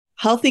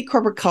Healthy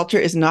corporate culture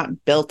is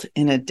not built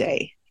in a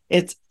day.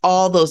 It's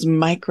all those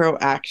micro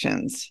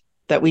actions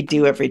that we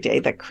do every day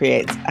that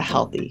creates a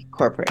healthy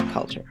corporate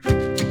culture.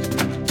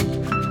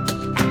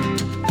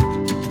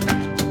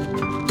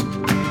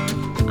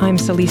 I'm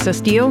Celisa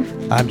Steele.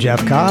 I'm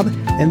Jeff Cobb,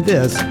 and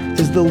this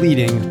is the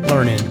Leading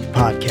Learning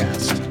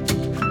Podcast.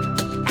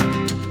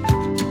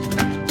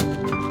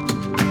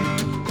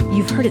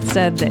 You've heard it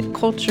said that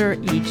culture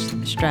eats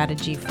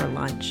strategy for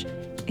lunch.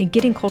 And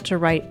getting culture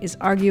right is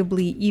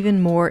arguably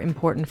even more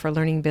important for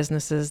learning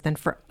businesses than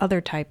for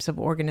other types of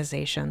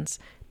organizations,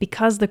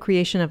 because the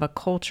creation of a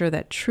culture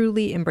that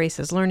truly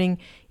embraces learning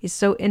is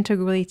so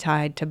integrally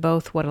tied to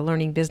both what a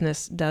learning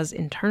business does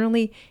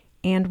internally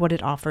and what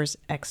it offers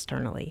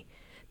externally.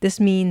 This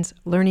means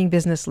learning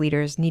business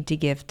leaders need to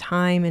give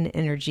time and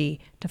energy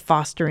to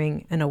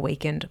fostering an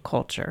awakened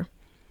culture.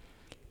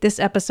 This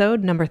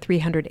episode, number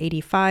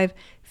 385,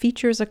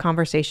 features a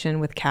conversation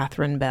with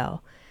Catherine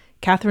Bell.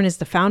 Catherine is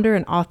the founder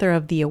and author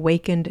of The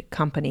Awakened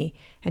Company,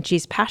 and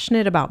she's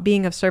passionate about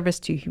being of service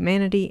to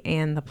humanity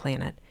and the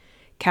planet.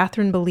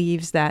 Catherine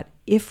believes that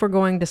if we're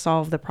going to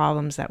solve the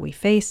problems that we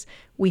face,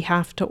 we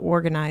have to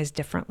organize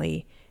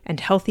differently,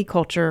 and healthy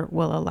culture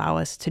will allow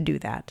us to do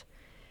that.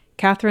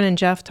 Catherine and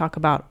Jeff talk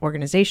about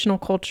organizational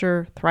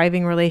culture,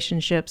 thriving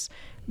relationships,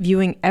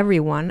 viewing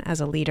everyone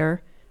as a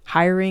leader,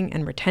 hiring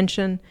and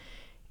retention,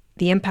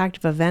 the impact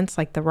of events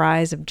like the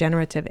rise of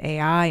generative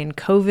AI and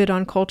COVID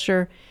on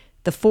culture,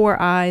 the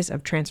 4 I's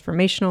of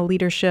transformational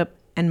leadership,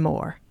 and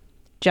more.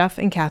 Jeff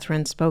and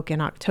Catherine spoke in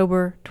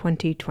October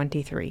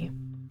 2023.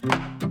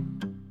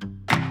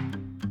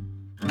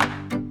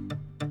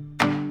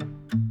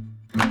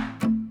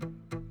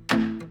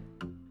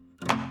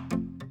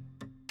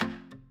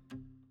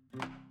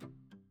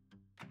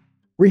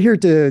 We're here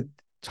to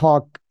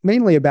talk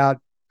mainly about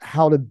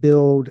how to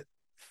build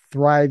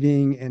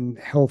thriving and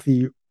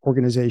healthy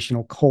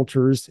organizational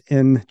cultures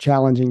in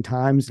challenging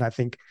times. And I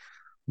think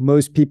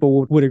most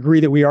people would agree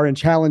that we are in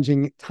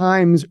challenging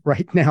times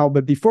right now.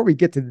 But before we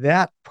get to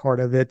that part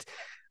of it,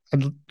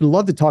 I'd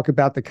love to talk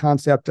about the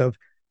concept of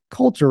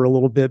culture a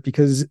little bit,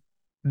 because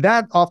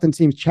that often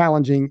seems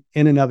challenging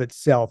in and of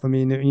itself. I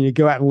mean, you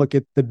go out and look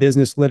at the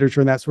business literature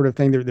and that sort of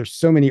thing. There's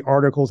so many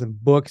articles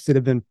and books that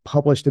have been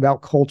published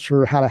about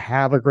culture, how to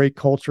have a great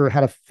culture,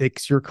 how to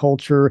fix your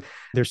culture.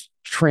 There's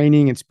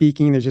training and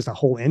speaking. There's just a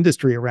whole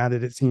industry around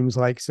it, it seems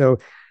like. So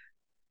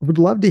I would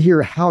love to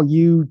hear how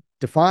you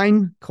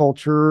define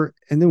culture,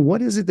 and then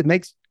what is it that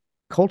makes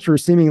culture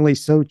seemingly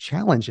so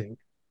challenging?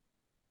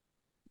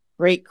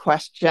 Great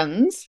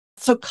questions.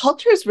 So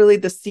culture is really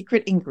the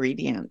secret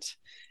ingredient.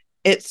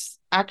 It's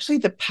actually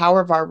the power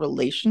of our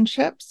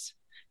relationships,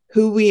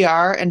 who we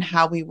are, and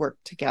how we work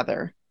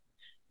together.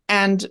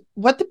 And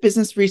what the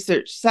business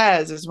research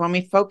says is when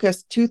we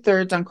focus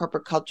 2/3 on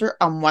corporate culture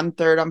and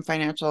 1/3 on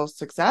financial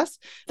success,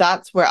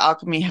 that's where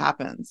alchemy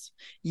happens.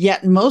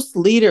 Yet most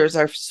leaders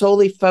are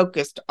solely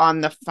focused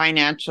on the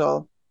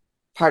financial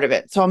part of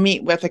it. So I'll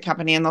meet with a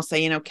company and they'll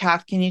say,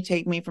 Kath, can you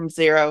take me from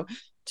 0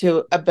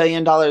 to $1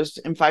 billion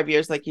in 5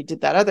 years like you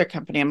did that other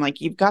company? I'm like,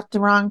 that's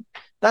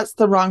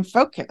the wrong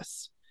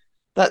focus.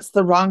 That's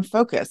the wrong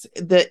focus.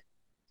 The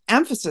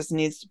emphasis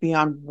needs to be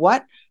on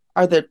what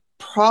are the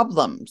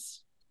problems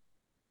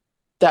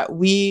that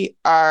we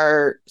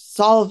are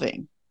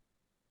solving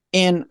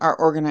in our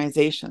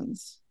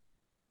organizations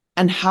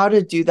and how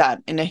to do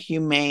that in a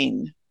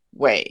humane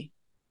way.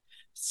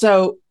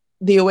 So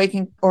the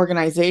awakening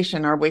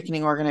organization, or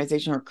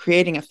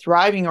creating a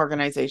thriving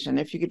organization,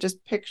 if you could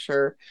just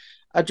picture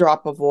a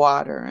drop of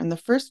water, and the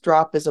first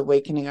drop is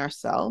awakening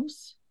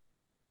ourselves.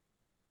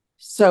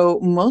 So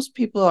most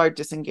people are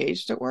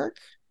disengaged at work.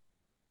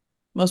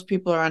 Most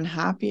people are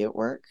unhappy at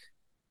work.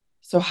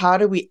 So how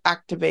do we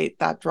activate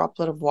that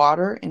droplet of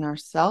water in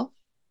ourselves?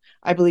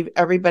 I believe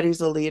everybody's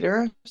a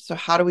leader. So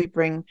how do we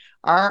bring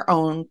our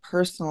own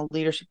personal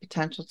leadership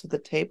potential to the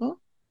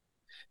table?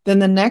 Then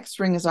the next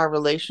ring is our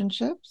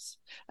relationships.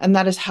 And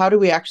that is, how do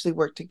we actually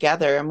work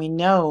together? And we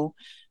know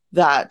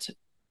that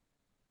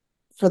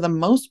for the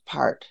most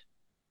part,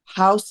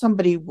 how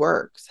somebody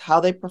works,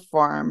 how they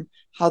perform,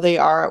 how they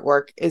are at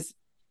work is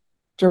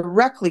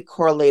directly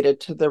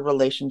correlated to the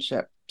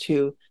relationship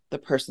to the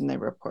person they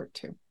report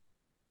to.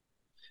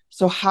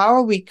 So how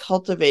are we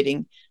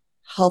cultivating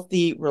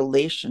healthy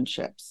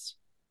relationships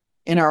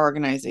in our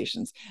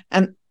organizations?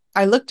 And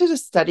I looked at a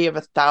study of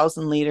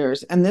 1,000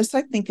 leaders, and this,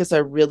 I think, is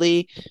a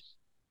really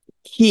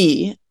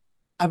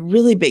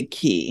big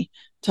key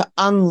to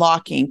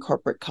unlocking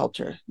corporate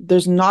culture.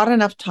 There's not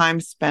enough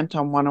time spent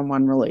on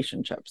one-on-one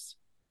relationships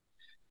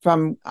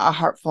from a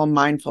heartful,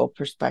 mindful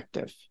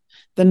perspective.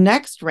 The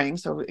next ring,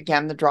 so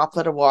again, the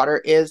droplet of water,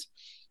 is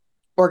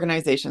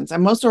organizations.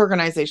 And most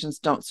organizations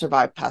don't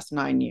survive past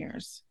 9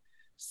 years.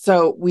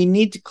 So we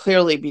need to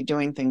clearly be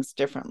doing things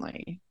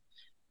differently.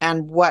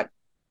 And what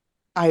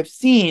I've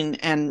seen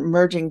and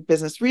merging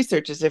business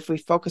research is if we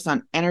focus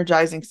on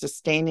energizing,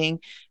 sustaining,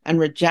 and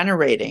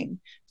regenerating,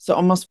 so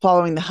almost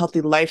following the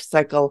healthy life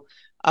cycle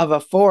of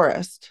a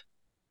forest,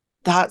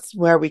 that's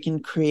where we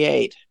can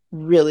create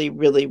really,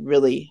 really,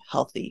 really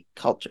healthy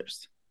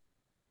cultures.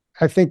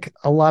 I think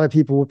a lot of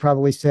people would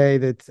probably say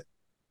that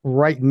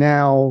right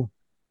now,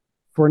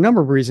 for a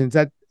number of reasons,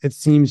 that it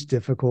seems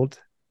difficult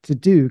to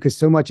do because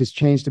so much has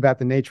changed about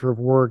the nature of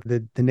work,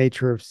 the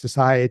nature of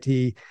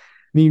society. I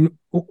mean,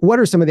 what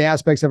are some of the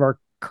aspects of our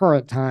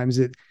current times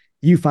that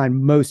you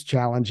find most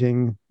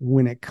challenging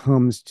when it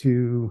comes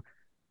to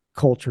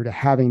culture, to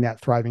having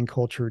that thriving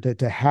culture,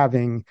 to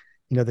having,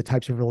 the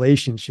types of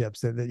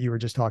relationships that you were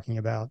just talking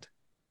about?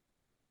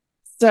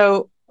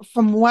 So,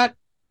 from what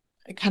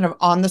kind of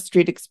on the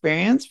street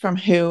experience from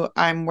who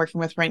I'm working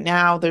with right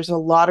now, there's a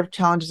lot of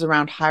challenges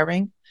around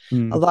hiring,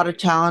 a lot of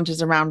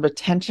challenges around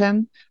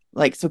retention,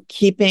 like so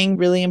keeping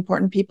really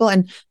important people.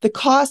 And the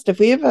cost, if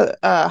we have a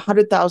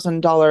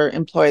 $100,000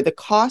 employee, the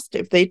cost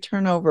if they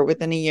turn over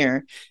within a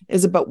year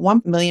is about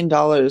 $1 million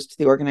to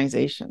the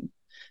organization.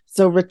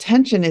 So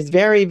retention is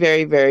very,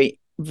 very, very,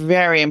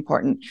 very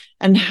important.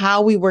 And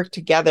how we work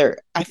together,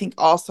 I think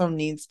also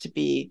needs to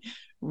be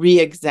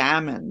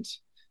re-examined.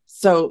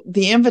 So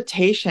the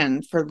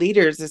invitation for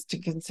leaders is to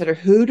consider,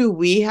 who do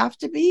we have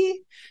to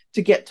be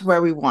to get to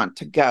where we want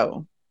to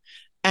go?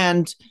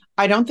 And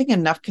I don't think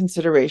enough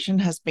consideration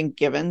has been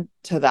given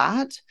to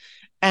that.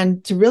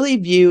 And to really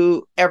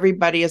view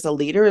everybody as a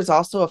leader is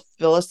also a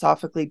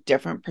philosophically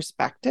different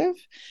perspective,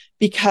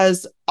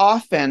 because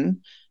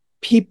often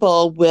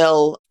people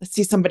will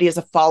see somebody as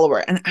a follower.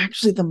 And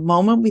actually, the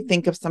moment we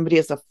think of somebody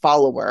as a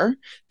follower,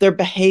 their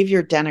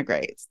behavior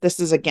denigrates. This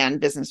is, again,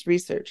 business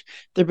research.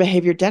 Their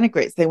behavior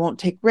denigrates. They won't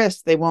take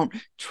risks. They won't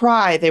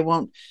try. They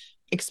won't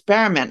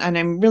experiment. And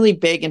I'm really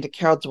big into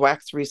Carol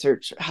Dweck's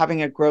research,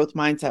 having a growth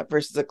mindset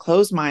versus a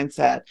closed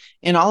mindset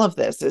in all of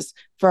this, is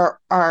for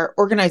our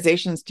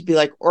organizations to be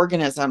like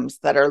organisms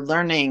that are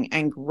learning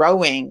and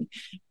growing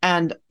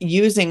and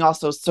using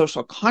also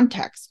social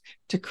context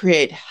to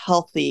create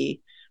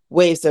healthy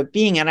ways of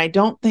being. And I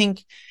don't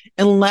think,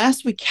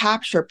 unless we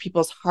capture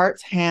people's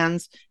hearts,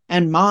 hands,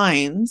 and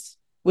minds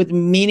with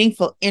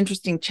meaningful,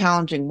 interesting,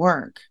 challenging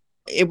work,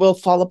 it will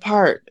fall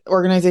apart.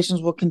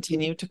 Organizations will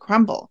continue to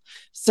crumble.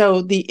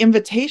 So the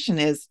invitation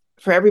is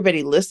for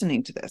everybody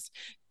listening to this: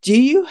 do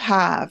you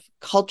have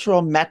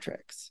cultural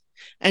metrics?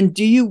 And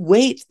do you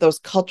weight those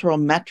cultural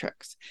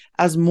metrics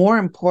as more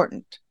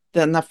important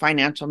than the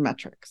financial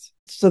metrics,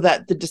 so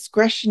that the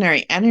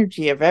discretionary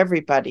energy of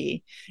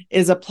everybody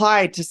is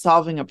applied to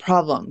solving a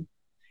problem,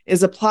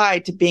 is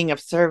applied to being of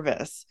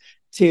service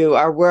to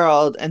our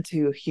world and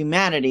to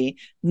humanity,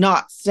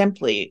 not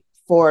simply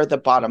for the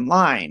bottom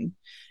line?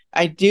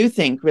 I do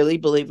really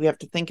believe we have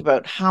to think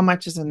about how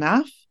much is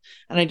enough.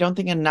 And I don't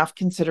think enough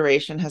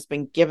consideration has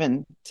been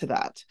given to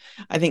that.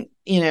 I think,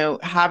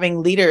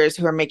 having leaders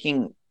who are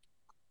making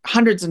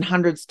hundreds and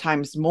hundreds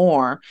times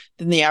more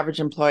than the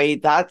average employee,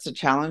 that's a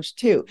challenge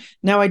too.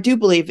 Now, I do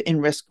believe in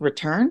risk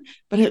return,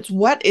 but it's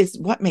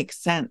what makes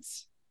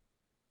sense.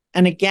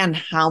 And again,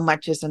 how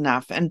much is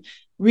enough? And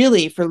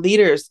really, for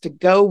leaders to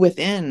go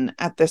within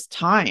at this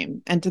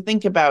time and to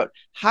think about,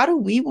 how do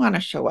we want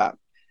to show up?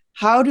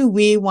 How do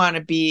we want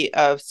to be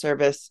of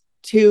service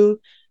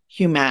to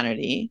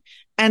humanity?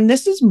 And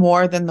this is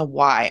more than the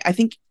why. I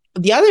think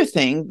the other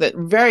thing that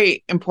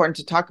very important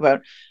to talk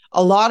about,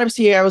 a lot of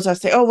CEOs, I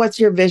say, oh, what's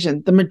your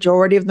vision? The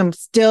majority of them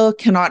still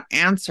cannot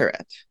answer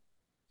it.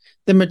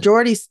 The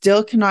majority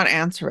still cannot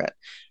answer it.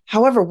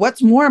 However,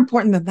 what's more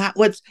important than that?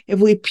 If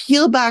we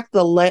peel back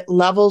the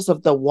levels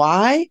of the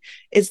why,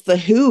 it's the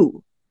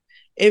who.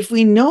 If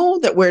we know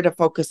that we're to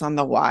focus on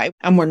the why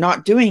and we're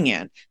not doing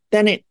it,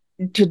 then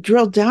to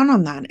drill down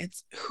on that,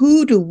 it's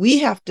who do we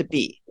have to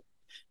be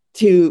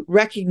to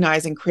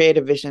recognize and create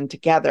a vision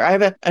together. I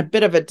have a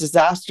bit of a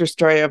disaster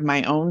story of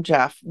my own,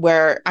 Jeff,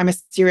 where I'm a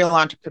serial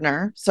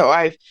entrepreneur. So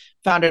I've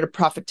founded a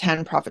Profit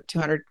 10, Profit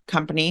 200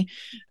 company.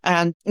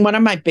 And one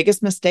of my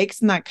biggest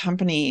mistakes in that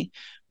company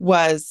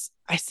was,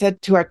 I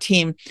said to our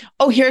team,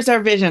 oh, here's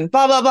our vision,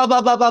 blah, blah, blah,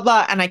 blah, blah, blah,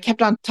 blah. And I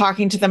kept on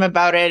talking to them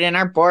about it in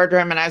our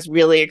boardroom, and I was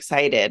really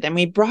excited. And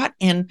we brought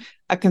in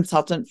a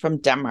consultant from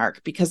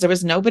Denmark because there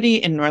was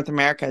nobody in North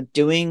America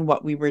doing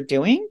what we were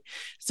doing.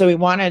 So we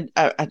wanted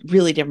a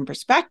really different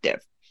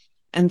perspective.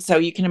 And so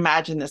you can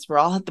imagine this, we're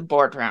all at the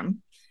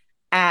boardroom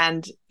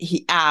and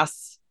he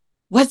asks,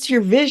 what's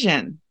your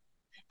vision?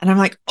 And I'm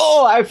like,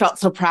 oh, I felt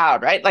so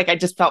proud, right? Like I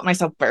just felt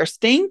myself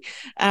bursting.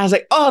 And I was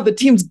like, oh, the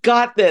team's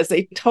got this.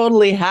 They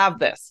totally have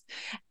this.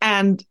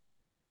 And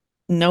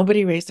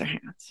nobody raised their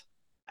hands.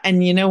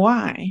 And you know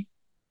why?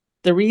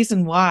 The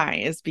reason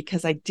why is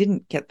because I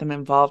didn't get them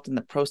involved in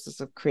the process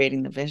of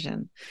creating the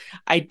vision.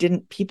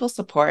 People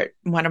support.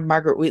 One of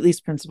Margaret Wheatley's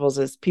principles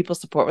is people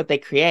support what they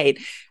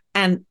create.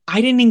 And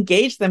I didn't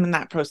engage them in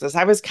that process.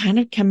 I was kind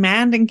of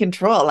command and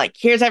control, like,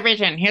 here's our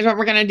vision, here's what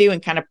we're going to do,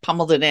 and kind of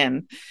pummeled it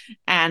in.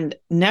 And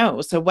no.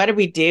 So what did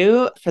we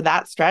do for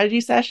that strategy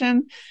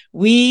session?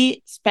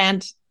 We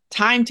spent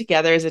time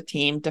together as a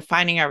team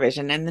defining our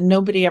vision, and then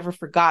nobody ever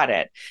forgot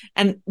it.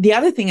 And the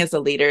other thing as a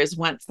leader is,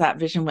 once that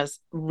vision was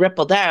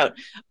rippled out,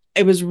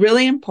 it was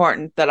really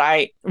important that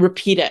I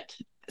repeat it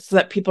so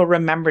that people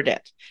remembered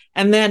it.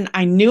 And then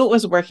I knew it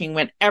was working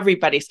when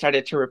everybody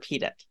started to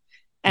repeat it.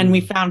 And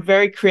we found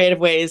very creative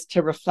ways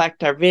to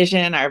reflect our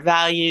vision, our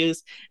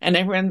values, and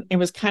everyone, it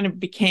was kind of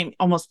became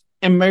almost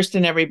immersed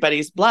in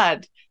everybody's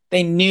blood.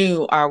 They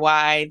knew our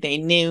why, they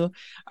knew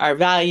our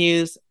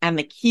values. And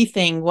the key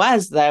thing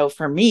was, though,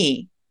 for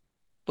me,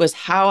 was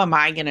how am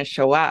I going to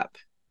show up?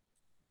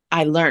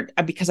 I learned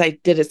because I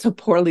did it so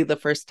poorly the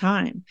first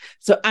time.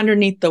 So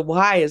underneath the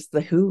why is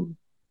the who.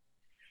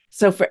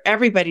 So for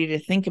everybody to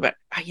think about,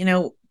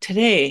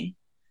 today,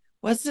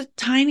 what's the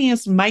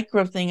tiniest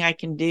micro thing I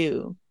can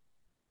do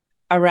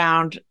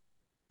around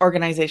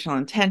organizational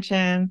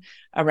intention,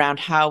 around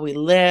how we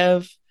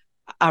live,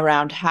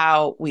 around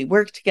how we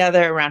work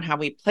together, around how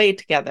we play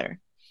together.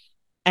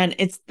 And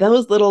it's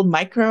those little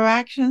micro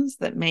actions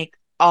that make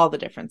all the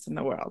difference in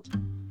the world.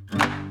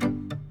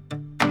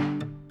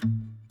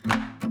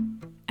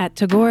 At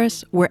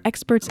Tagoras, we're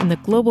experts in the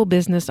global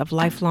business of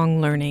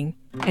lifelong learning,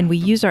 and we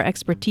use our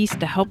expertise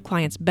to help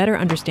clients better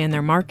understand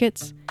their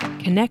markets,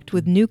 connect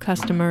with new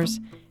customers,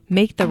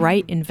 make the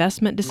right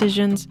investment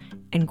decisions,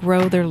 and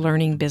grow their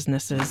learning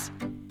businesses.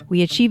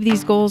 We achieve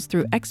these goals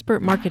through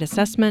expert market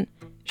assessment,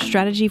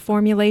 strategy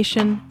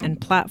formulation, and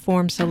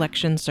platform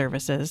selection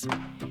services.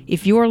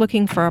 If you are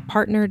looking for a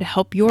partner to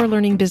help your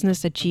learning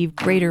business achieve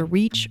greater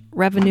reach,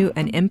 revenue,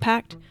 and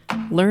impact,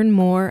 learn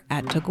more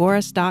at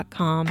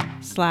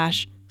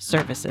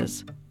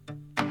tagoras.com/services.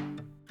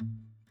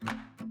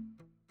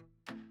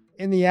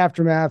 In the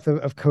aftermath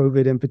of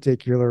COVID in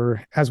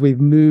particular, as we've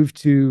moved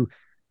to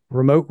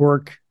remote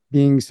work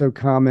being so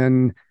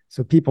common,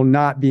 so people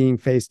not being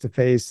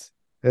face-to-face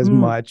as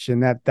much,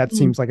 and that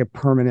seems like a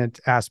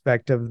permanent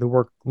aspect of the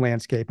work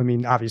landscape. I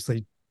mean,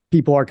 obviously,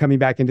 people are coming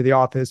back into the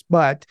office,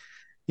 but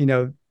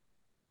we're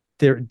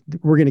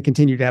going to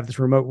continue to have this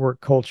remote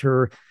work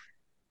culture.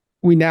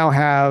 We now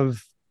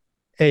have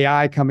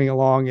AI coming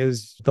along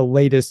as the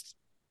latest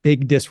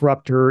big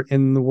disruptor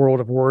in the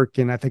world of work,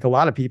 and I think a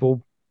lot of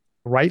people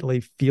rightly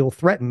feel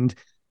threatened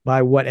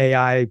by what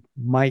AI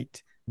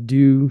might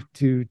do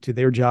to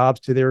their jobs,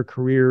 to their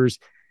careers.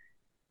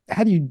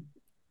 How do you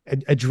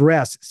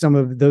address some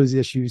of those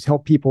issues,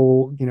 help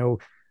people,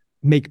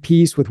 make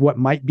peace with what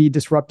might be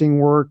disrupting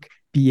work,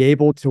 be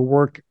able to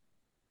work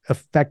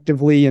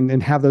effectively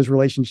and have those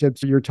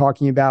relationships you're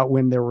talking about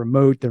when they're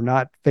remote, they're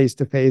not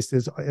face-to-face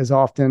as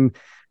often?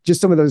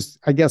 Just some of those,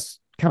 I guess,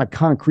 kind of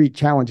concrete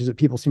challenges that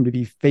people seem to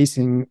be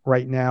facing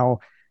right now.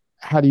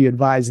 How do you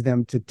advise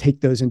them to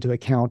take those into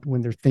account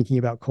when they're thinking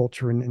about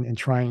culture and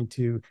trying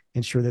to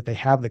ensure that they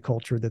have the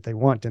culture that they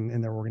want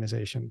in their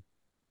organization?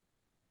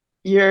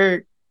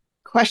 Your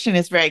question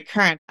is very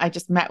current. I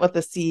just met with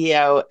the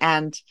CEO,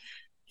 and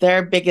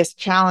their biggest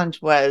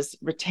challenge was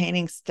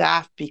retaining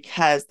staff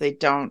because they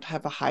don't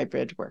have a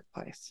hybrid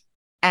workplace.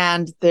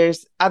 And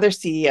there's other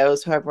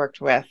CEOs who I've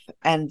worked with,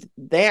 and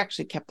they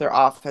actually kept their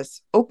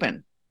office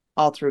open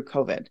all through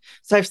COVID.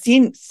 So I've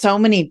seen so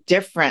many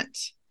different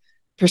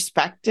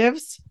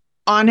perspectives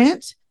on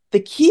it. The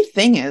key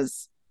thing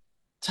is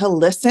to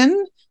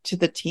listen to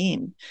the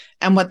team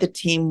and what the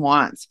team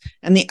wants.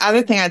 And the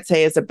other thing I'd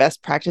say is a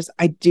best practice.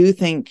 I do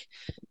think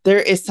there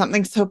is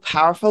something so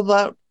powerful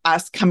about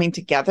us coming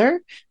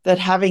together, that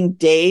having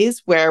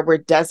days where we're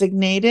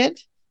designated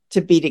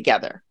to be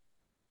together.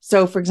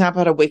 So for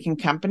example, at Awaken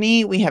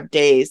Company, we have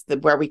days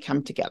where we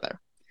come together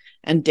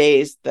and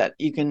days that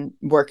you can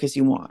work as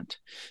you want.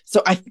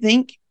 So I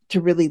think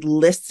to really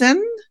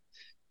listen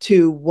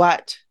to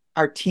what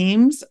our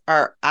teams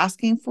are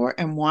asking for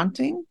and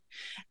wanting,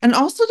 and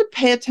also to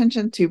pay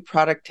attention to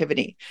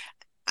productivity.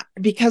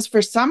 Because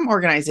for some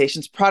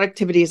organizations,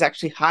 productivity is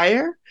actually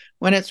higher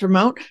when it's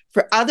remote.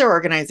 For other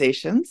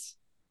organizations,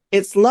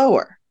 it's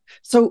lower.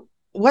 So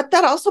what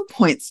that also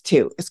points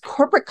to is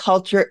corporate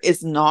culture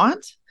is not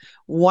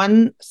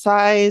one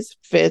size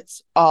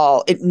fits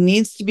all. It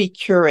needs to be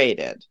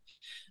curated.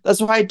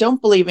 That's why I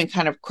don't believe in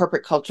kind of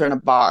corporate culture in a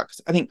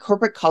box. I think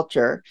corporate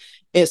culture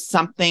is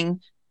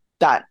something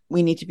that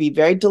we need to be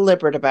very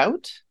deliberate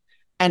about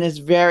and is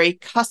very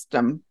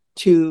custom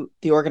to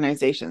the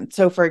organization.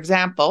 So for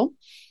example,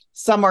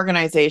 some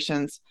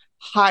organizations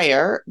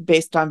hire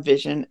based on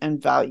vision and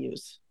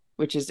values,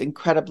 which is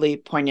incredibly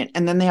poignant.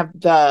 And then they have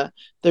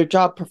their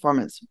job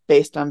performance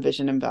based on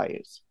vision and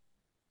values.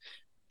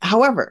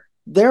 However,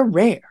 they're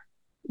rare.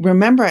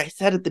 Remember, I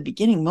said at the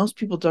beginning, most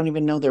people don't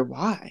even know their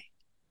why.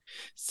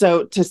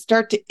 So to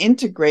start to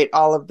integrate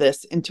all of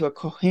this into a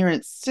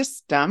coherent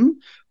system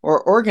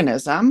or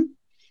organism,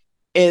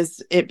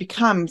 it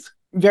becomes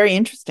very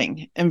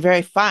interesting and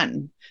very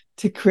fun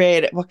to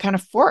create. What kind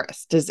of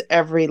forest does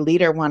every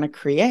leader want to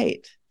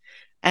create?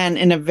 And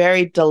in a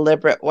very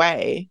deliberate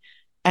way,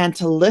 and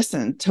to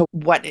listen to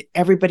what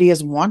everybody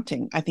is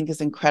wanting, I think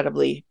is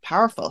incredibly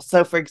powerful.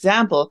 So for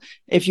example,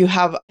 if you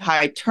have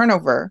high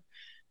turnover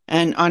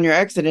and on your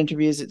exit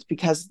interviews, it's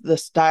because the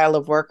style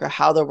of work or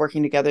how they're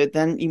working together,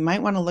 then you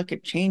might want to look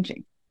at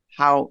changing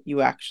how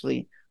you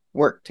actually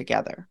work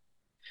together.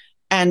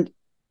 And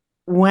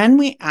when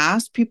we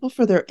ask people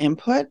for their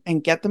input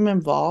and get them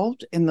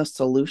involved in the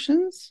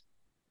solutions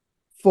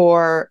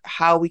for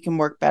how we can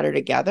work better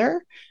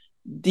together,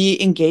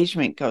 the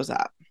engagement goes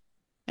up.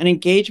 And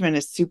engagement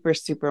is super,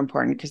 super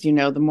important because,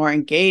 the more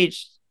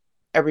engaged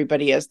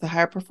everybody is, the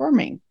higher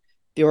performing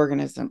the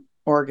organism,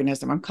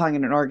 I'm calling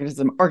it an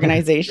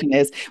organization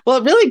is. Well,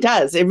 it really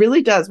does. It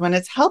really does. When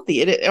it's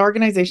healthy,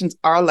 organizations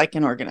are like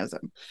an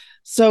organism.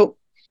 So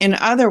in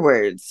other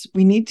words,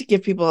 we need to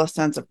give people a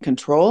sense of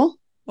control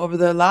over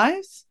their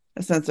lives,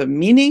 a sense of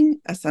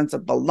meaning, a sense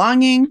of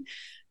belonging,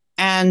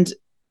 and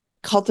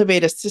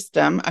cultivate a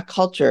system, a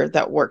culture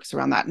that works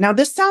around that. Now,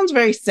 this sounds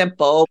very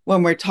simple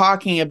when we're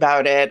talking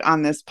about it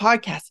on this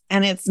podcast,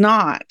 and it's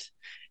not.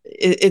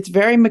 It's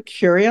very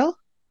mercurial.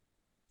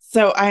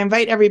 So I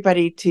invite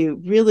everybody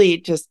to really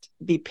just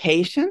be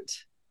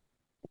patient.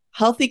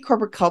 Healthy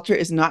corporate culture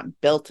is not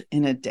built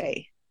in a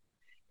day.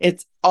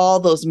 It's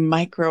all those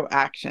micro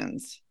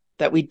actions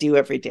that we do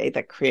every day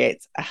that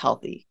creates a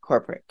healthy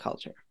corporate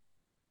culture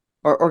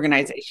or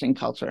organization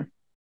culture.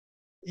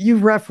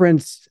 You've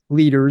referenced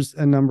leaders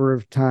a number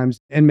of times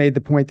and made the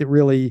point that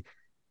really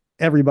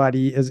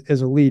everybody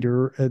is a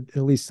leader at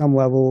least some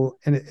level.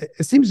 And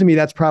it seems to me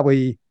that's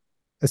probably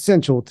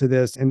essential to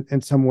this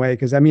in some way.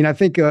 Because I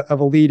think of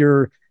a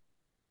leader,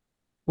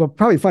 well,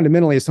 probably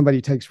fundamentally as somebody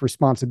who takes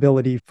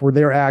responsibility for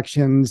their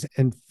actions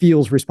and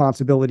feels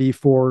responsibility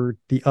for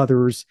the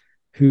others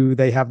who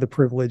they have the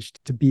privilege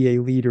to be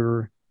a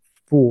leader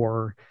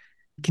for.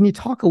 Can you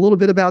talk a little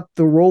bit about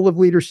the role of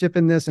leadership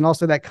in this and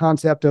also that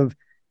concept of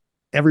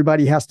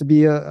everybody has to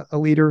be a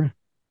leader?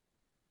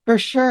 For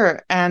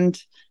sure. And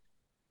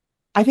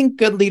I think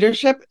good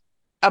leadership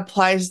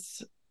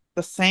applies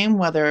the same,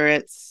 whether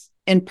it's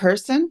in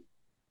person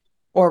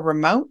or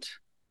remote,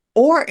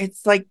 or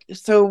it's like,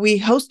 so we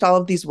host all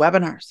of these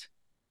webinars,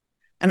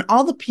 and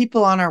all the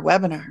people on our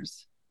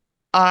webinars,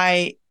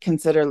 I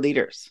consider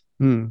leaders.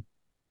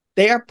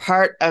 They are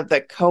part of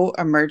the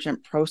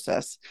co-emergent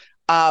process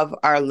of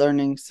our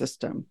learning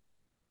system.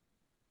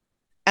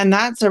 And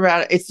that's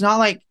around, it's not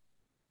like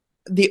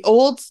the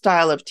old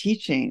style of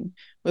teaching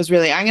was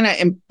really, I'm going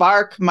to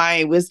embark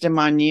my wisdom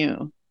on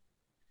you.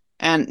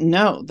 And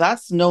no,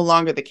 that's no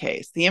longer the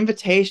case. The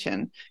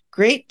invitation,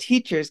 great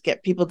teachers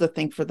get people to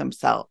think for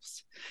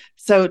themselves.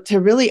 So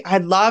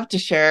I'd love to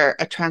share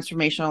the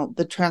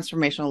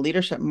transformational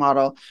leadership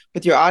model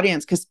with your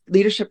audience, because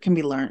leadership can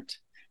be learned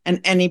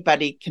and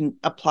anybody can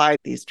apply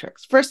these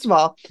tricks. First of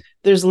all,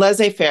 there's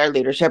laissez-faire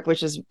leadership,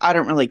 which is, I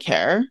don't really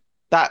care.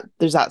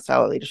 There's that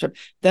style of leadership.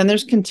 Then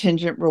there's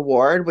contingent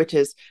reward, which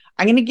is,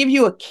 I'm going to give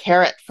you a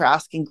carrot for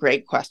asking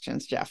great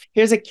questions, Jeff.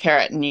 Here's a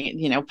carrot, and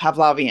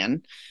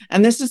Pavlovian.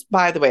 And this is,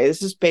 by the way,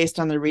 this is based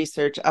on the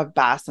research of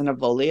Bass and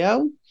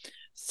Avolio.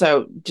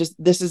 So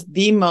this is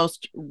the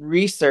most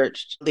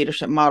researched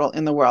leadership model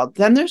in the world.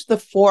 Then there's the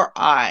 4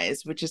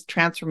 I's, which is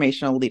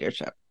transformational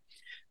leadership.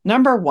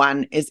 Number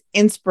 1 is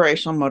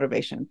inspirational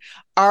motivation.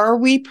 Are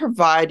we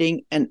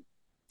providing an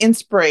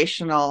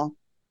inspirational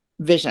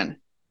vision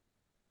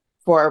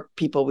for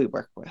people we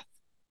work with?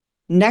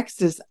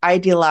 Next is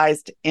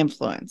idealized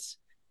influence.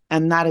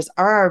 And that is,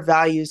 are our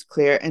values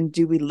clear and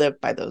do we live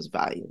by those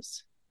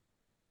values?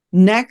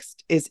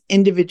 Next is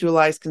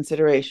individualized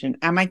consideration.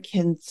 Am I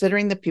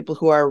considering the people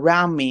who are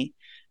around me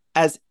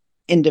as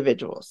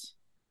individuals?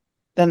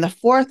 Then the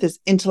 4th is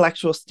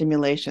intellectual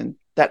stimulation,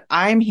 that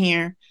I'm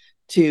here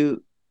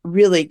to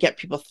really get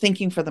people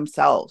thinking for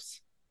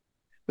themselves,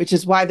 which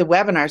is why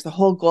the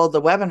whole goal of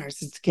the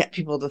webinars is to get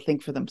people to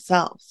think for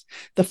themselves.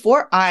 The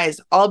 4 I's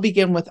all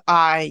begin with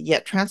I,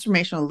 yet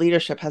transformational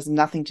leadership has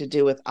nothing to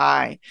do with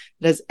I.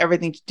 It has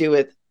everything to do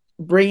with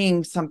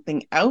bringing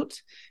something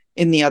out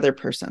in the other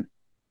person.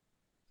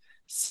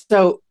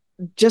 So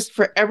just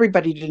for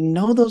everybody to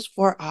know those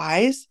 4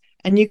 I's,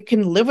 and you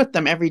can live with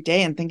them every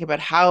day and think about,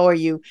 how are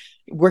you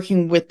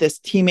working with this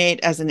teammate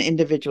as an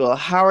individual?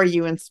 How are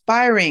you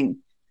inspiring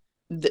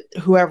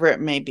whoever it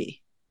may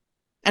be?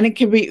 And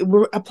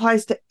it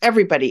applies to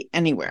everybody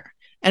anywhere,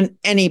 and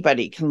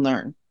anybody can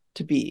learn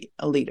to be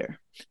a leader.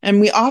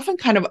 And we often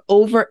kind of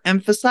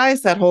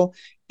overemphasize that whole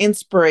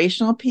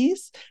inspirational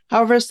piece.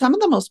 However, some of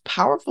the most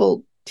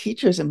powerful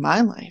teachers in my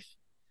life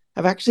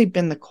have actually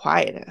been the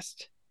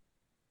quietest.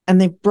 And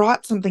they've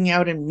brought something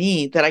out in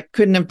me that I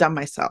couldn't have done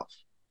myself.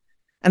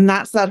 And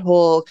that's that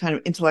whole kind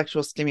of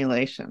intellectual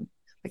stimulation.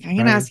 Like, I'm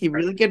going to ask you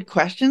really good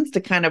questions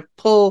to kind of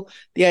pull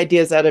the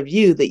ideas out of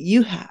you that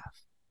you have.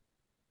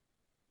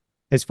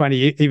 It's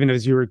funny, even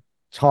as you were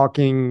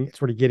talking,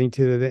 sort of getting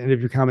to the end of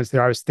your comments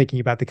there, I was thinking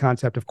about the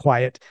concept of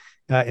quiet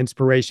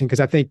inspiration, because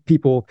I think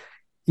people,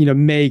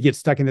 may get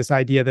stuck in this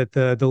idea that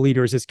the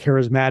leader is this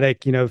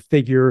charismatic,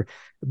 figure,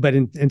 but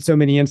in so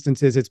many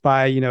instances, it's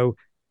by,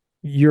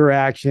 your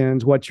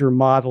actions, what you're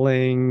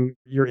modeling,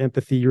 your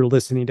empathy, you're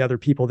listening to other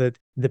people that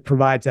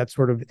provides that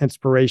sort of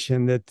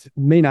inspiration that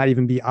may not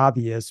even be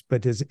obvious,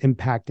 but is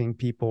impacting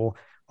people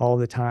all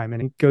the time.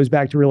 And it goes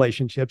back to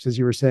relationships, as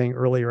you were saying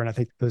earlier. And I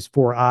think those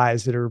 4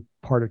 I's that are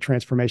part of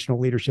transformational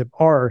leadership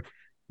are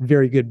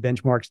very good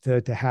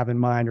benchmarks to have in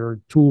mind,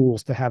 or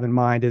tools to have in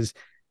mind as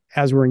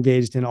we're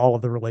engaged in all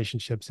of the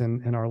relationships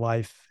in our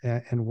life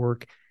and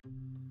work.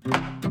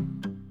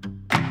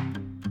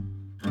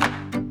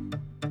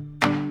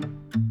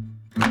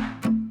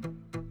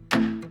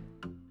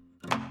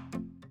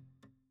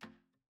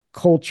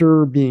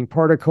 culture, being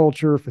part of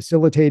culture,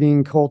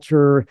 facilitating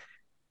culture,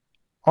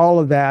 all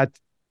of that,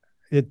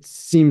 it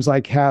seems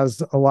like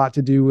has a lot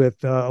to do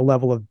with a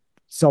level of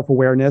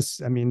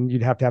self-awareness. I mean,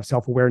 you'd have to have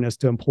self-awareness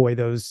to employ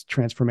those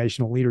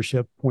transformational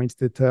leadership points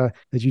that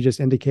you just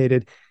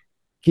indicated.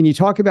 Can you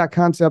talk about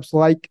concepts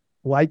like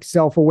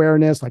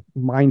self-awareness, like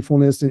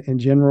mindfulness in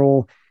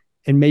general,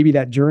 and maybe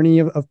that journey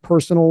of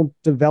personal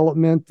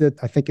development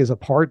that I think is a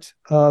part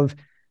of,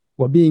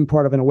 well, being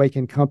part of an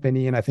awakened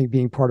company, and I think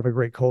being part of a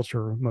great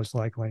culture, most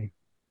likely?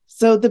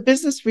 So the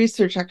business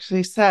research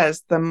actually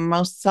says the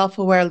most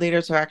self-aware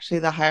leaders are actually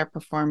the higher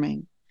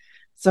performing.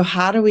 So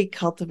how do we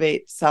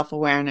cultivate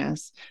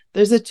self-awareness?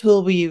 There's a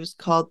tool we use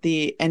called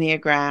the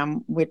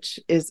Enneagram, which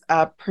is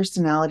a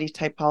personality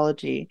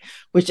typology,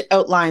 which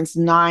outlines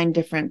 9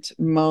 different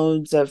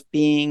modes of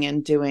being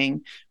and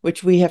doing,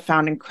 which we have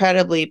found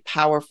incredibly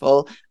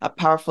powerful, a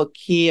powerful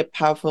key, a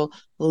powerful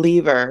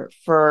lever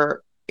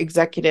for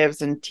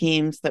executives and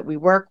teams that we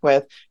work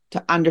with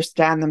to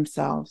understand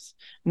themselves.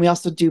 And we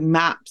also do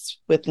maps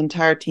with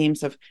entire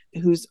teams of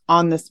who's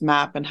on this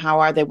map and how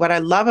are they. What I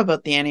love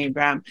about the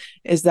Enneagram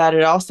is that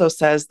it also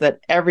says that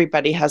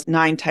everybody has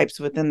 9 types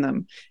within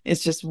them.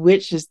 It's just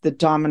which is the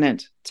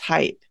dominant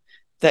type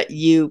that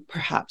you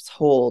perhaps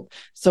hold.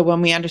 So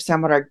when we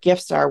understand what our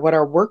gifts are, what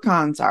our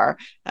work-ons are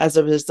as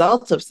a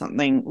result of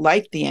something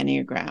like the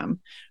Enneagram,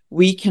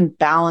 we can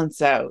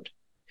balance out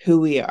who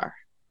we are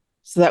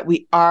so that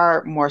we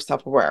are more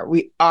self-aware,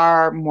 we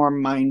are more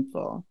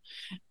mindful.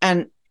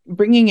 And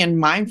bringing in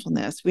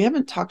mindfulness, we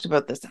haven't talked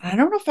about this. And I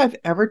don't know if I've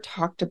ever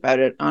talked about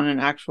it on an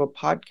actual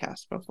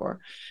podcast before.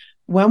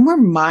 When we're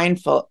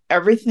mindful,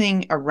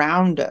 everything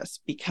around us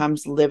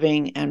becomes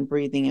living and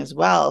breathing as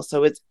well.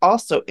 So it's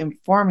also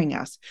informing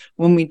us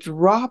when we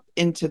drop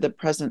into the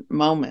present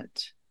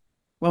moment,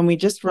 when we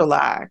just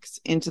relax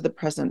into the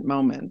present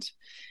moment.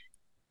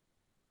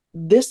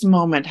 This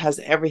moment has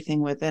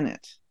everything within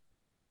it.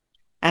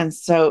 And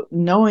so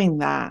knowing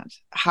that,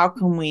 how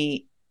can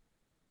we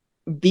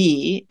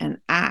be and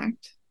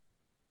act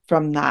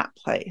from that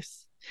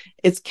place?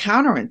 It's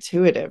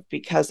counterintuitive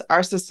because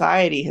our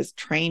society has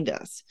trained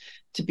us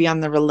to be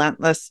on the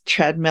relentless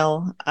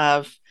treadmill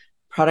of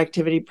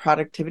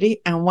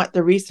productivity. And what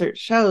the research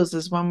shows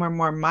is when we're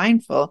more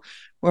mindful,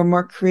 we're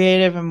more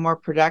creative and more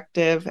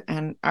productive,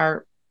 and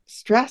our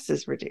stress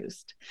is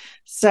reduced.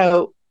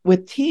 So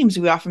with teams,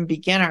 we often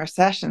begin our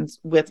sessions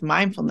with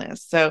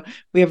mindfulness. So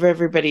we have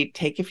everybody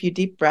take a few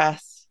deep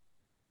breaths,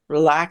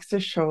 relax their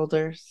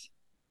shoulders,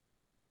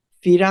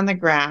 feet on the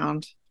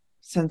ground,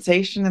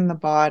 sensation in the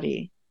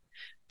body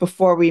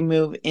before we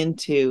move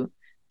into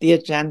the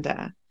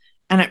agenda.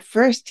 And at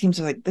first, teams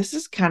are like, this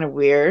is kind of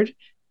weird.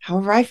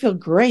 However, I feel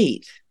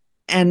great.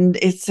 And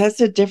it sets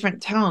a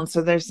different tone.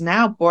 So there's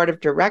now board of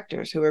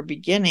directors who are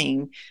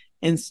beginning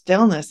in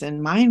stillness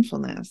and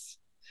mindfulness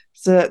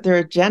so that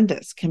their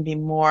agendas can be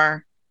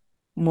more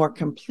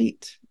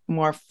complete,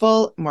 more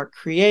full, more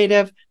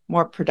creative,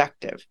 more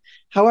productive.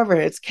 However,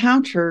 it's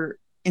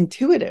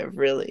counterintuitive,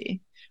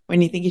 really,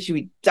 when you think you should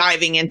be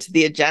diving into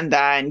the agenda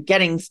and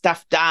getting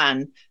stuff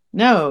done.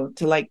 No,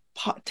 to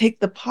take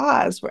the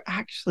pause.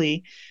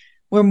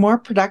 We're more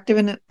productive,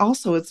 and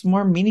it's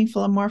more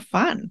meaningful and more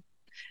fun.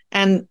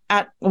 And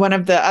at one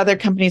of the other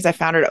companies I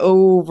founded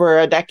over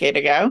a decade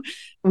ago,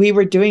 we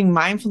were doing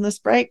mindfulness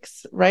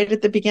breaks right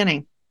at the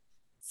beginning.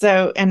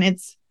 So, and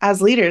it's,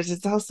 as leaders,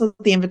 it's also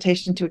the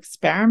invitation to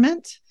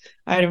experiment.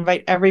 I'd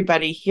invite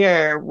everybody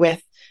here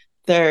with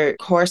their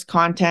course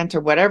content or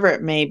whatever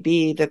it may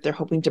be that they're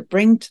hoping to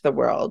bring to the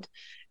world.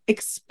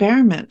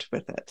 Experiment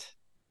with it.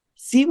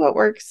 See what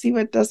works, see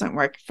what doesn't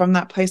work from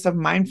that place of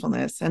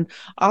mindfulness, and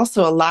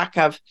also a lack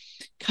of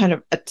kind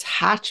of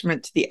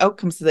attachment to the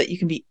outcome so that you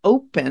can be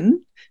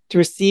open to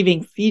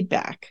receiving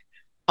feedback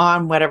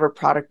on whatever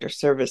product or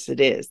service it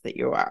is that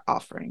you are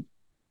offering.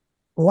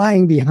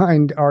 Lying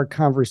behind our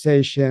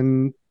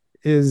conversation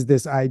is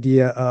this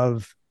idea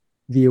of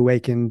the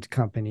Awakened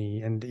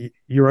Company, and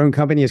your own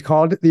company is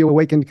called the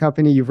Awakened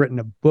Company. You've written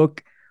a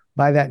book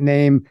by that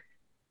name.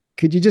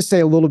 Could you just say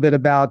a little bit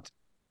about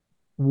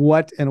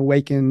what an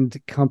awakened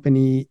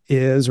company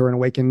is, or an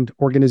awakened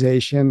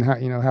organization,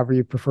 however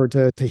you prefer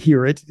to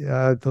hear it,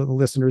 the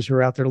listeners who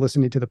are out there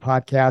listening to the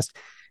podcast?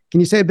 Can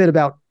you say a bit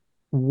about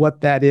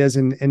what that is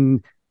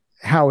and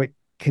how it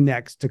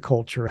connects to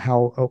culture,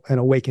 how an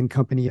awakened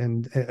company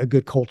and a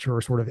good culture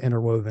are sort of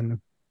interwoven?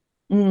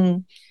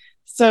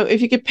 So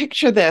if you could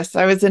picture this,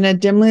 I was in a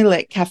dimly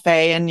lit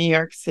cafe in New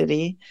York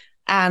City,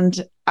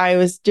 and I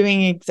was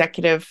doing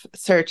executive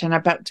search and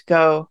about to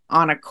go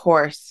on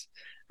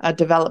a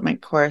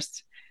development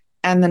course.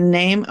 And the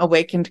name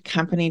Awakened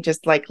Company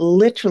just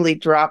literally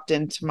dropped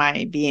into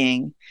my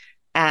being.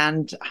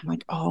 And I'm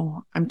like,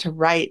 oh, I'm to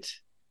write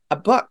a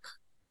book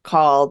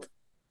called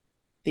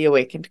The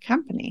Awakened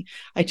Company.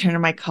 I turned to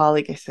my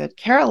colleague, I said,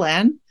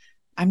 Carolyn,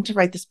 I'm to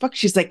write this book.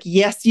 She's like,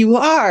 yes, you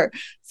are.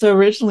 So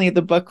originally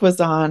the book was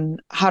on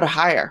how to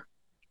hire,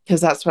 because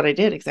that's what I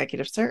did,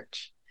 executive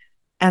search.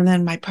 And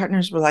then my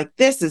partners were like,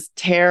 this is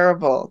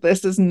terrible.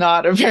 This is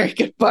not a very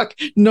good book,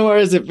 nor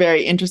is it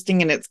very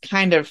interesting. And it's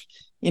kind of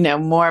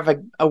more of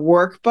a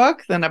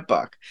workbook than a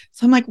book.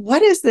 So I'm like,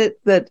 what is it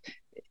that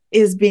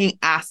is being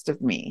asked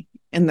of me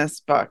in this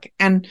book?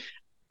 And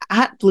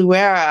at Blue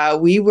Era,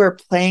 we were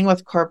playing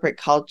with corporate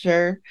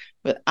culture,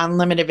 with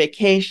unlimited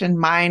vacation,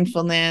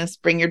 mindfulness,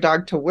 bring your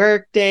dog to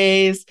work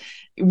days,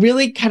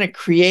 really kind of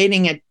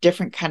creating a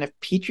different kind of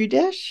petri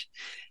dish.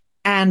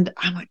 And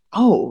I'm like,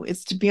 oh,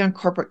 it's to be on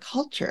corporate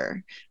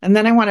culture. And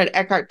then I wanted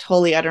Eckhart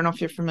Tolle. I don't know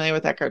if you're familiar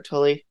with Eckhart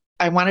Tolle.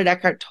 I wanted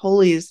Eckhart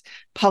Tolle's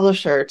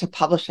publisher to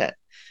publish it.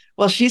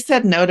 Well, she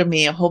said no to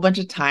me a whole bunch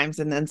of times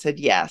and then said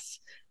yes,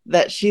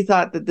 that she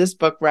thought that this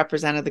book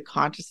represented the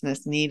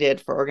consciousness needed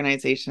for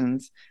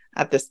organizations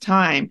at this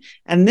time.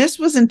 And this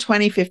was in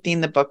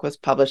 2015, the book was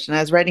published. And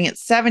I was writing it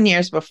 7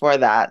 years before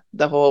that,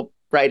 the whole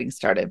writing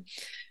started.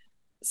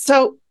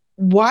 So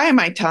why am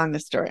I telling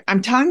this story?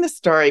 I'm telling the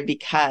story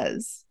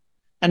because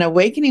an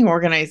awakening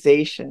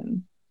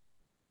organization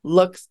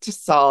looks to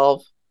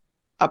solve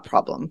a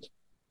problem.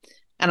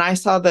 And I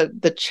saw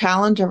the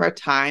challenge of our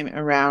time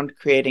around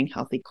creating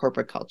healthy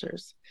corporate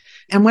cultures.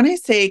 And when I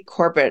say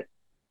corporate,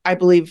 I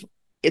believe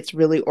it's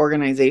really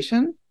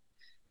organization,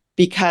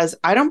 because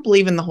I don't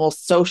believe in the whole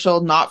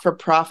social,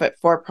 not-for-profit,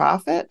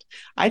 for-profit.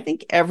 I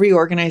think every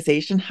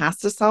organization has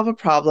to solve a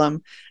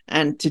problem,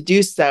 and to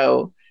do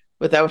so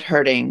without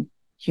hurting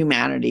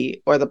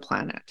humanity or the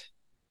planet,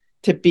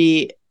 to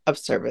be of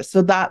service.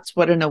 So that's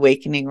what an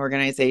awakening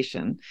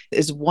organization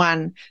is,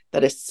 one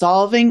that is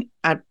solving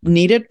a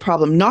needed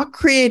problem, not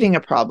creating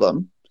a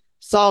problem,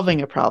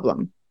 solving a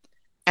problem,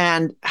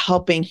 and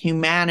helping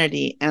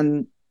humanity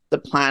and the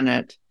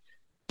planet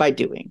by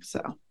doing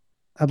so.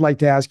 I'd like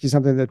to ask you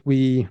something that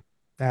we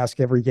ask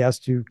every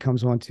guest who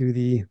comes onto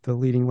the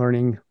Leading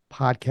Learning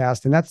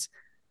podcast, and that's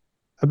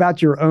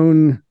about your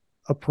own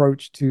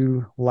approach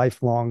to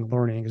lifelong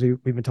learning. Because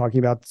we've been talking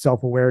about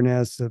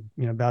self-awareness,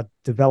 about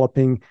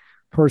developing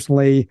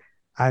personally.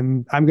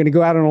 I'm going to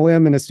go out on a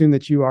limb and assume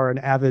that you are an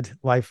avid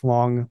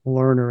lifelong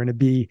learner, and it'd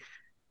be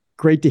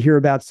great to hear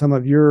about some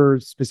of your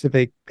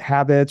specific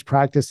habits,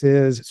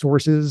 practices,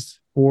 sources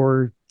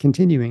for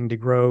continuing to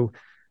grow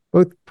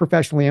both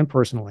professionally and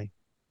personally.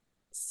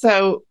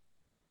 So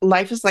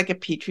life is like a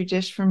petri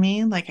dish for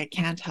me. Like, I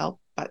can't help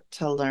but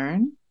to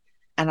learn.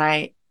 And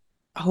I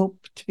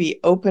hope to be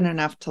open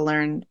enough to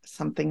learn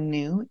something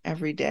new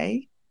every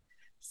day.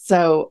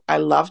 So I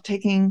love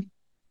taking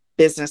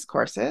business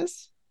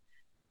courses.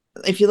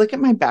 If you look at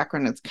my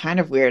background, it's kind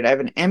of weird. I have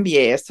an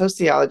MBA, a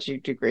sociology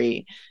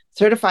degree,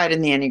 certified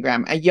in the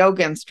Enneagram, a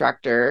yoga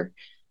instructor,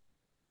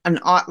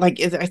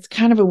 it's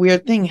kind of a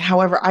weird thing.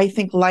 However, I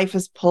think life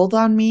has pulled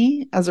on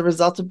me as a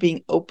result of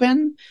being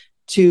open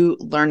to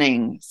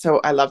learning. So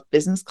I love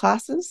business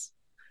classes.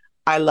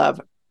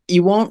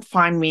 You won't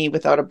find me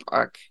without a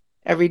book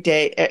every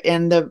day.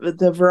 And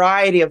the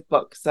variety of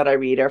books that I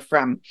read are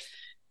from,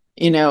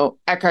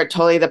 Eckhart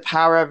Tolle, The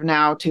Power of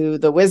Now, to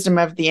The Wisdom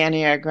of the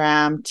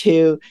Enneagram,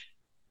 to,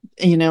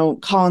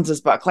 Collins's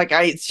book.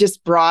 It's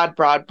just broad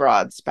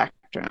spectrum.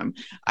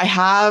 I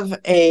have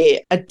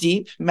a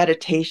deep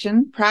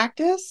meditation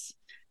practice,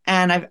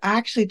 and I've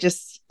actually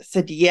just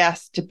said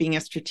yes to being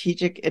a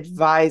strategic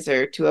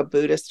advisor to a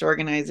Buddhist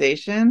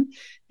organization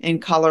in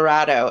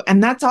Colorado.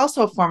 And that's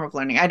also a form of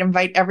learning. I'd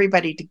invite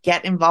everybody to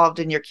get involved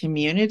in your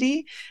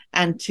community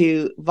and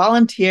to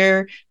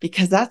volunteer,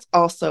 because that's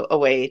also a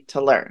way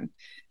to learn.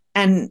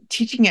 And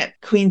teaching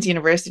at Queen's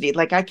University,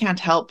 I can't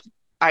help.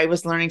 I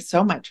was learning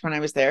so much when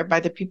I was there by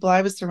the people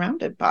I was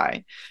surrounded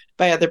by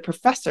other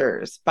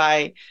professors,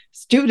 by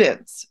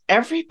students,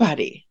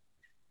 everybody.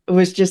 It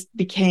was just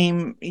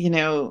became,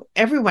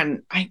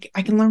 everyone. I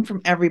can learn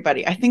from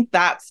everybody. I think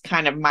that's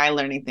kind of my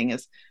learning thing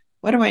is,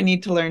 what do I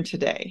need to learn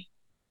today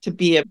to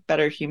be a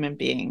better human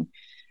being?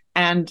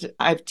 And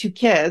I have 2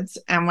 kids.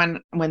 And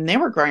when they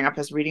were growing up,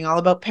 I was reading all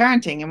about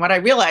parenting. And what I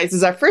realized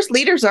is our first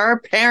leaders are our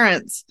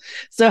parents.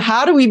 So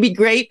how do we be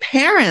great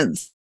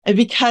parents? And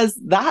because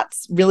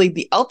that's really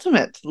the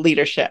ultimate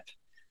leadership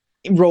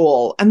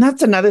role. And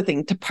that's another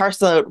thing, to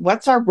parse out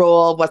what's our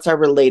role, what's our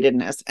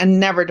relatedness, and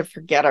never to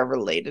forget our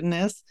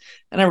relatedness.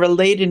 And our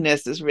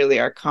relatedness is really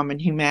our common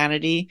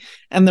humanity.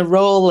 And the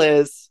role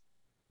is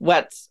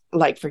what's,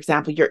 for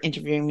example, you're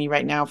interviewing me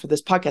right now for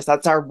this podcast.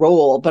 That's our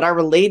role. But our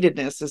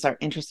relatedness is our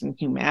interest in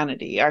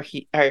humanity, our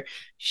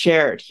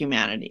shared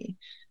humanity.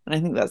 And I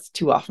think that's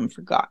too often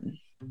forgotten.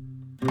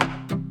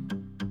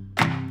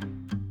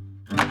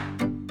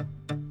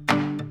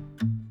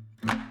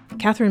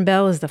 Catherine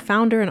Bell is the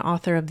founder and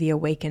author of The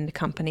Awakened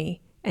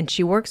Company, and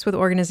she works with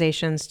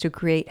organizations to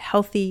create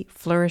healthy,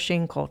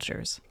 flourishing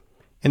cultures.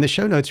 In the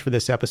show notes for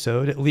this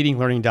episode at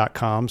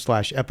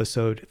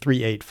leadinglearning.com/episode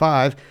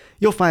 385,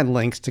 you'll find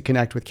links to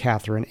connect with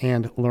Catherine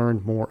and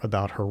learn more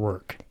about her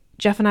work.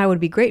 Jeff and I would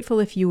be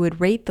grateful if you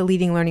would rate the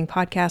Leading Learning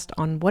podcast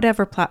on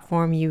whatever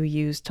platform you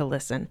use to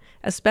listen,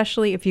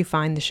 especially if you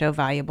find the show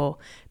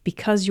valuable,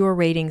 because your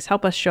ratings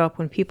help us show up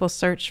when people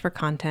search for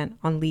content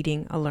on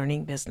leading a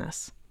learning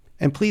business.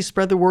 And please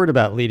spread the word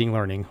about Leading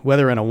Learning,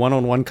 whether in a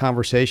one-on-one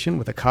conversation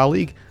with a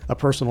colleague, a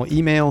personal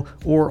email,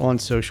 or on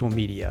social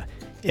media.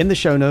 In the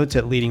show notes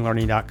at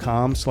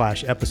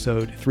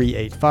leadinglearning.com/episode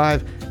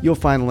 385, you'll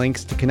find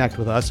links to connect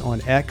with us on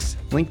X,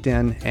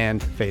 LinkedIn,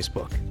 and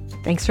Facebook.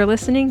 Thanks for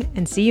listening,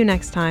 and see you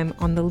next time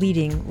on the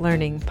Leading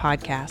Learning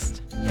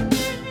Podcast.